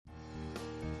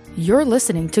You're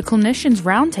listening to Clinicians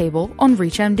Roundtable on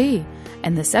ReachMD,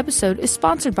 and this episode is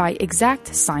sponsored by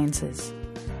Exact Sciences.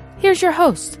 Here's your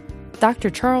host, Dr.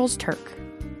 Charles Turck.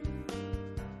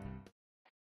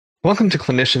 Welcome to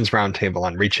Clinicians Roundtable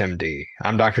on ReachMD.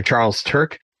 I'm Dr. Charles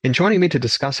Turck, and joining me to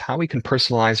discuss how we can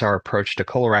personalize our approach to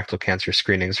colorectal cancer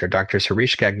screenings are Drs.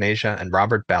 Harish Gagneja and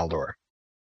Robert Baldor.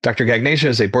 Dr. Gagneja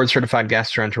is a board-certified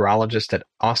gastroenterologist at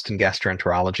Austin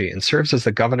Gastroenterology and serves as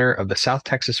the governor of the South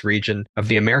Texas region of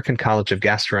the American College of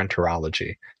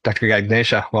Gastroenterology. Dr.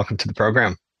 Gagneja, welcome to the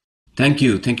program. Thank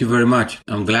you. Thank you very much.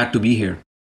 I'm glad to be here.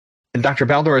 And Dr.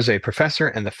 Baldor is a professor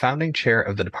and the founding chair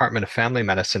of the Department of Family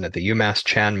Medicine at the UMass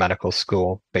Chan Medical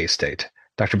School, Baystate.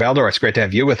 Dr. Baldor, it's great to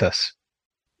have you with us.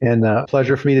 And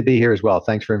pleasure for me to be here as well.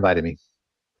 Thanks for inviting me.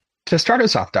 To start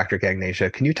us off, Dr.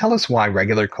 Gagneja, can you tell us why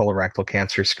regular colorectal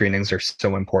cancer screenings are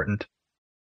so important?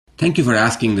 Thank you for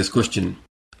asking this question.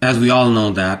 As we all know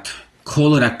that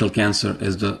colorectal cancer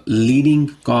is the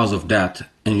leading cause of death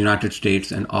in the United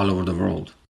States and all over the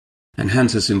world. And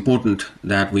hence it's important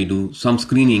that we do some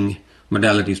screening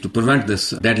modalities to prevent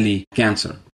this deadly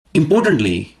cancer.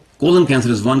 Importantly, colon cancer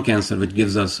is one cancer which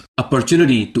gives us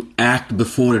opportunity to act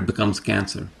before it becomes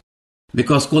cancer.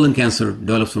 Because colon cancer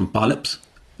develops from polyps.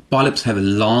 Polyps have a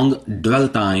long dwell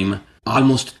time,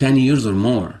 almost 10 years or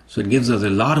more. So it gives us a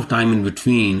lot of time in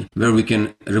between where we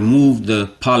can remove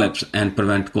the polyps and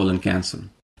prevent colon cancer.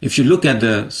 If you look at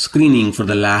the screening for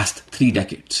the last 3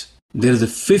 decades, there is a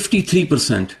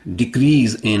 53%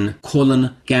 decrease in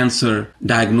colon cancer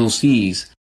diagnoses.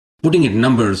 Putting it in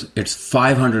numbers, it's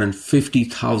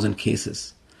 550,000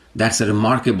 cases. That's a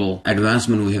remarkable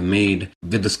advancement we have made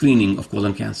with the screening of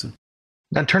colon cancer.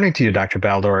 Now, turning to you, Dr.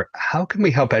 Baldor, how can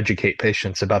we help educate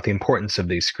patients about the importance of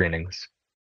these screenings?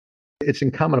 It's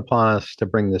incumbent upon us to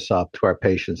bring this up to our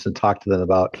patients and talk to them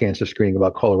about cancer screening,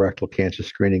 about colorectal cancer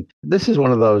screening. This is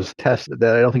one of those tests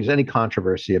that I don't think there's any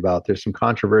controversy about. There's some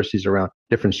controversies around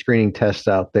different screening tests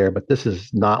out there, but this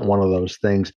is not one of those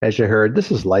things. As you heard,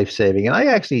 this is life-saving. And I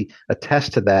actually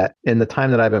attest to that in the time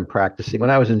that I've been practicing.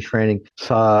 When I was in training,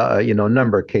 saw a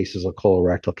number of cases of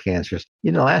colorectal cancers.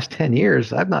 In the last 10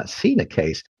 years, I've not seen a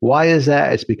case. Why is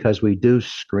that? It's because we do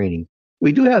screening.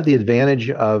 We do have the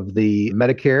advantage of the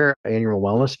Medicare annual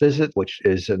wellness visit, which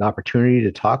is an opportunity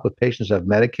to talk with patients who have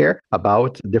Medicare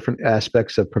about different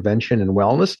aspects of prevention and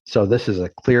wellness. So this is a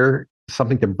clear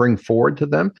something to bring forward to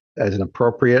them as an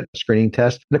appropriate screening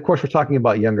test. And of course, we're talking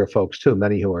about younger folks too,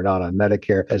 many who are not on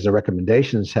Medicare, as the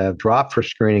recommendations have dropped for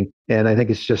screening. And I think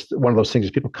it's just one of those things,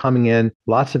 people coming in,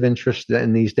 lots of interest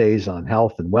in these days on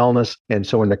health and wellness. And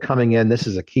so when they're coming in, this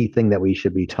is a key thing that we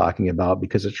should be talking about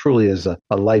because it truly is a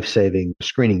life-saving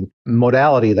screening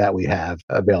modality that we have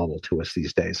available to us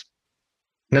these days.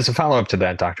 And as a follow-up to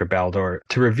that, Dr. Baldor,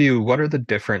 to review, what are the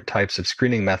different types of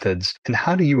screening methods and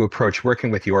how do you approach working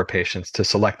with your patients to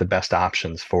select the best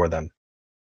options for them?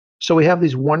 So we have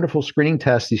these wonderful screening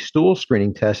tests, these stool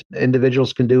screening tests.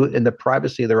 Individuals can do it in the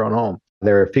privacy of their own home.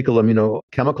 There are fecal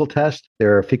immunochemical tests.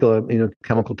 There are fecal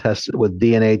immunochemical tests with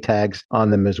DNA tags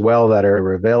on them as well that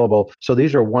are available. So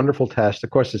these are wonderful tests. Of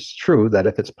course, it's true that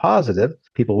if it's positive,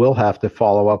 people will have to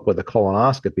follow up with a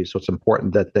colonoscopy. So it's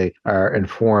important that they are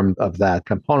informed of that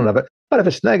component of it. But if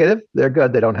it's negative, they're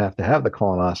good. They don't have to have the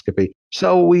colonoscopy.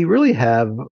 So we really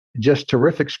have just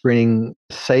terrific screening,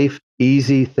 safe,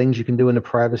 easy things you can do in the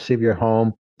privacy of your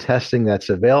home. Testing that's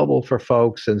available for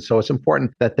folks. And so it's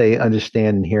important that they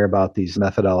understand and hear about these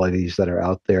methodologies that are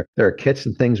out there. There are kits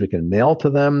and things we can mail to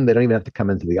them. They don't even have to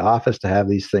come into the office to have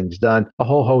these things done. A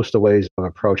whole host of ways of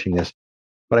approaching this.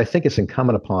 But I think it's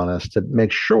incumbent upon us to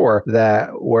make sure that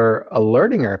we're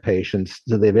alerting our patients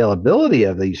to the availability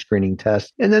of these screening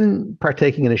tests and then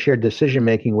partaking in a shared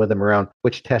decision-making with them around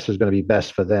which test is going to be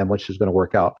best for them, which is going to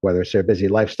work out, whether it's their busy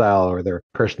lifestyle or their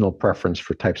personal preference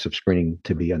for types of screening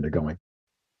to be undergoing.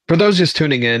 For those just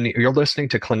tuning in, you're listening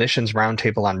to Clinicians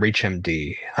Roundtable on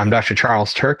ReachMD. I'm Dr.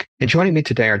 Charles Turck, and joining me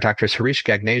today are Drs. Harish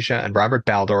Gagneja and Robert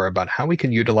Baldor about how we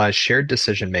can utilize shared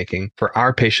decision-making for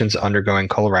our patients undergoing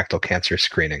colorectal cancer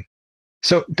screening.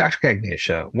 So, Dr.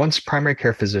 Gagneja, once primary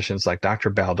care physicians like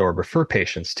Dr. Baldor refer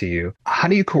patients to you, how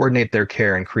do you coordinate their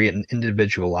care and create an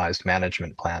individualized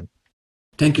management plan?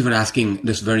 Thank you for asking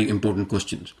this very important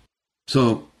question.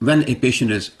 So, when a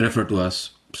patient is referred to us,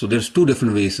 so there's 2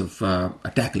 different ways of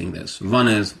tackling this. One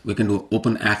is we can do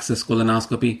open access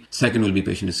colonoscopy. Second will be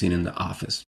patient is seen in the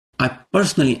office. I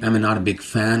personally am not a big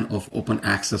fan of open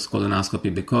access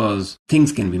colonoscopy because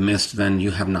things can be missed when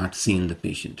you have not seen the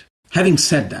patient. Having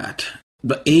said that,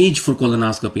 the age for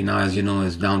colonoscopy now, as you know,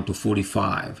 is down to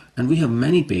 45. And we have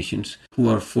many patients who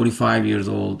are 45 years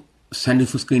old, sending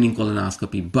for screening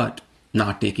colonoscopy, but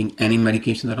not taking any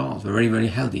medication at all. So very, very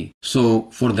healthy. So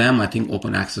for them, I think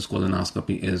open access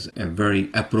colonoscopy is a very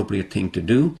appropriate thing to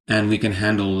do. And we can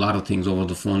handle a lot of things over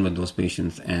the phone with those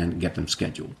patients and get them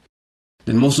scheduled.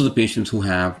 Then most of the patients who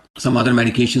have some other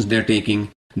medications they're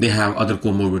taking, they have other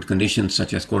comorbid conditions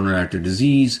such as coronary artery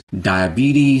disease,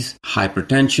 diabetes,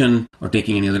 hypertension, or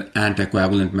taking any other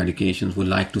anticoagulant medications. We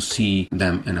like to see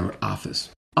them in our office.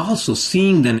 Also,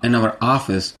 seeing them in our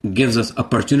office gives us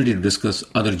opportunity to discuss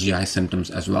other GI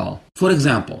symptoms as well. For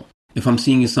example, if I'm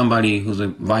seeing somebody who's a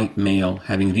white male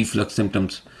having reflux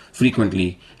symptoms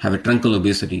frequently, have a truncal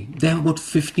obesity, they have about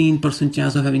 15%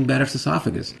 chance of having Barrett's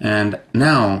esophagus. And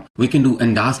now we can do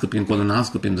endoscopy and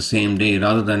colonoscopy in the same day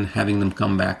rather than having them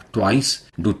come back twice,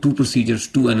 do 2 procedures,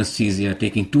 2 anesthesia,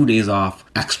 taking 2 days off,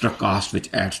 extra cost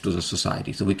which adds to the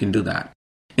society. So we can do that.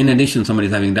 In addition,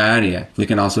 somebody's having diarrhea, we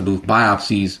can also do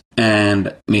biopsies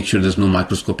and make sure there's no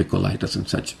microscopic colitis and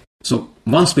such. So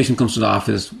once patient comes to the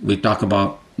office, we talk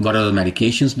about what are the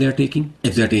medications they're taking.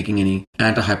 If they're taking any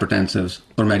antihypertensives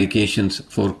or medications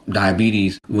for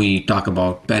diabetes, we talk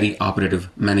about perioperative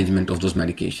management of those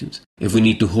medications. If we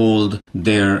need to hold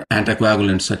their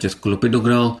anticoagulants such as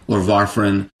clopidogrel or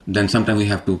warfarin, then sometimes we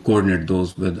have to coordinate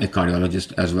those with a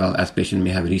cardiologist as well, as patient may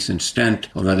have a recent stent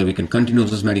or whether we can continue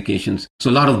those medications.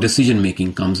 So a lot of decision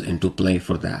making comes into play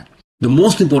for that. The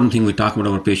most important thing we talk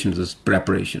about our patients is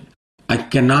preparation. I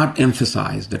cannot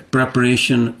emphasize that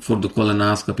preparation for the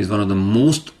colonoscopy is one of the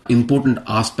most important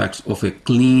aspects of a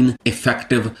clean,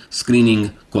 effective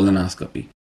screening colonoscopy.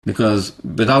 Because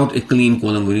without a clean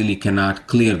colon, we really cannot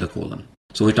clear the colon.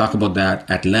 So we talk about that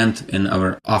at length in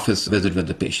our office visit with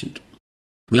the patient.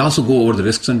 We also go over the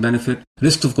risks and benefits.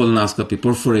 Risks of colonoscopy,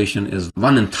 perforation is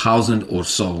 1 in 1,000 or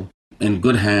so. In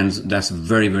good hands, that's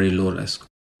very, very low risk.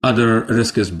 Other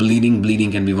risk is bleeding.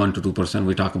 Bleeding can be 1 to 2%.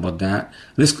 We talk about that.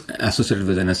 Risk associated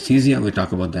with anesthesia, we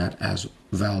talk about that as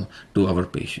well to our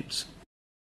patients.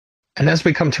 And as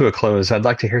we come to a close, I'd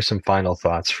like to hear some final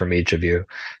thoughts from each of you.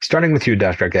 Starting with you,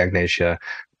 Dr. Gagnezia,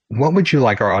 what would you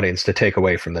like our audience to take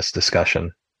away from this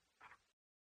discussion?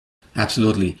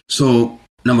 Absolutely. So,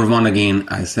 number one, again,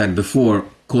 I said before,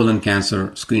 colon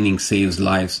cancer screening saves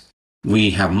lives.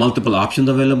 We have multiple options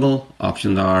available.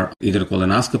 Options are either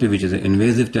colonoscopy, which is an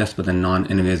invasive test, but a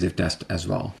non-invasive test as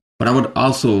well. But I would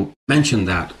also mention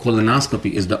that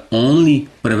colonoscopy is the only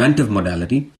preventive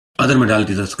modality. Other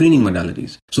modalities are screening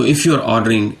modalities. So if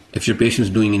your patient is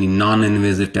doing any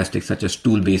non-invasive testing, such as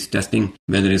stool-based testing,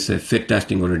 whether it's a FIT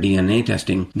testing or a DNA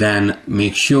testing, then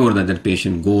make sure that the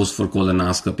patient goes for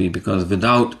colonoscopy, because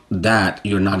without that,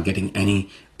 you're not getting any,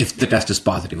 if the test is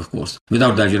positive, of course.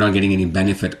 Without that, you're not getting any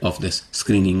benefit of this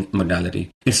screening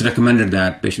modality. It's recommended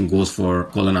that patient goes for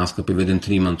colonoscopy within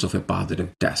 3 months of a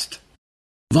positive test.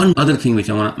 One other thing which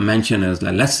I want to mention is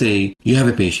that let's say you have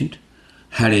a patient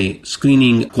had a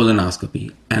screening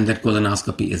colonoscopy and that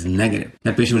colonoscopy is negative.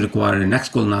 That patient will require a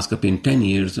next colonoscopy in 10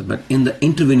 years, but in the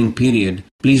intervening period,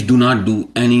 please do not do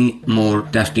any more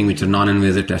testing which are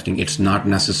non-invasive testing. It's not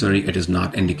necessary, it is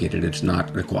not indicated, it's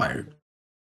not required.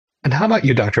 And how about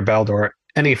you, Dr. Baldor?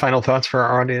 Any final thoughts for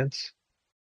our audience?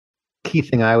 Key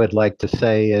thing I would like to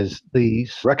say is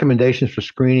these recommendations for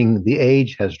screening, the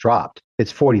age has dropped.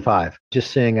 It's 45.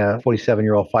 Just seeing a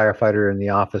 47-year-old firefighter in the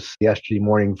office yesterday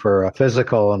morning for a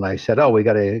physical, and I said, we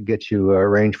got to get you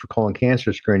arranged for colon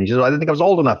cancer screening. He says, I didn't think I was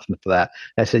old enough for that.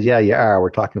 And I said, yeah, you are.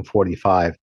 We're talking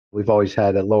 45. We've always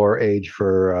had a lower age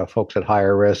for folks at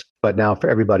higher risk, but now for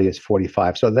everybody it's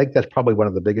 45. So I think that's probably one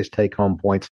of the biggest take-home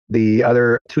points. The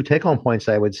other 2 take-home points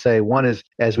I would say, one is,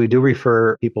 as we do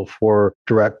refer people for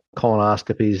direct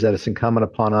colonoscopies, that it's incumbent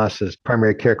upon us as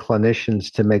primary care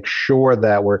clinicians to make sure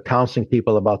that we're counseling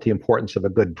people about the importance of a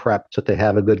good prep so that they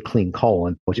have a good clean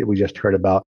colon, which we just heard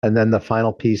about. And then the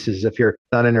final piece is, if you're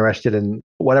not interested in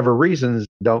whatever reasons,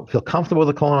 don't feel comfortable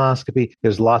with a colonoscopy,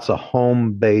 there's lots of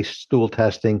home-based stool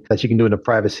testing that you can do in the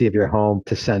privacy of your home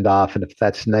to send off. And if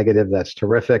that's negative, that's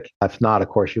terrific. If not, of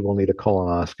course, you will need a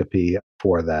colonoscopy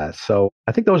for that. So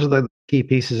I think those are the key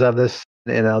pieces of this.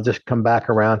 And I'll just come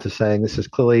back around to saying this is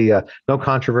clearly no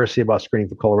controversy about screening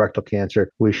for colorectal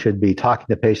cancer. We should be talking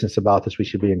to patients about this. We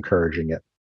should be encouraging it.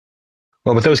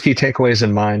 Well, with those key takeaways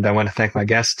in mind, I want to thank my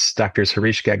guests, Drs.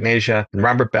 Harish Gagnezia and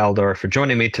Robert Baldor, for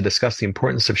joining me to discuss the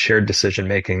importance of shared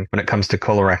decision-making when it comes to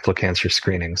colorectal cancer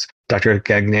screenings. Dr.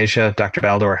 Gagnezia, Dr.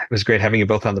 Baldor, it was great having you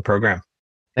both on the program.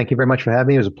 Thank you very much for having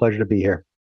me. It was a pleasure to be here.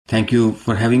 Thank you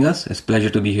for having us. It's a pleasure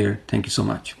to be here. Thank you so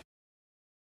much.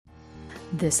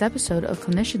 This episode of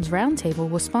Clinicians Roundtable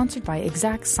was sponsored by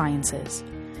Exact Sciences.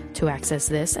 To access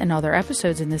this and other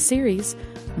episodes in this series,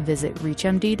 visit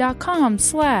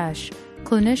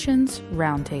reachmd.com/Clinicians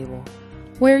Roundtable,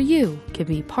 where you can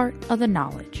be part of the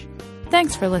knowledge.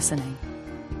 Thanks for listening.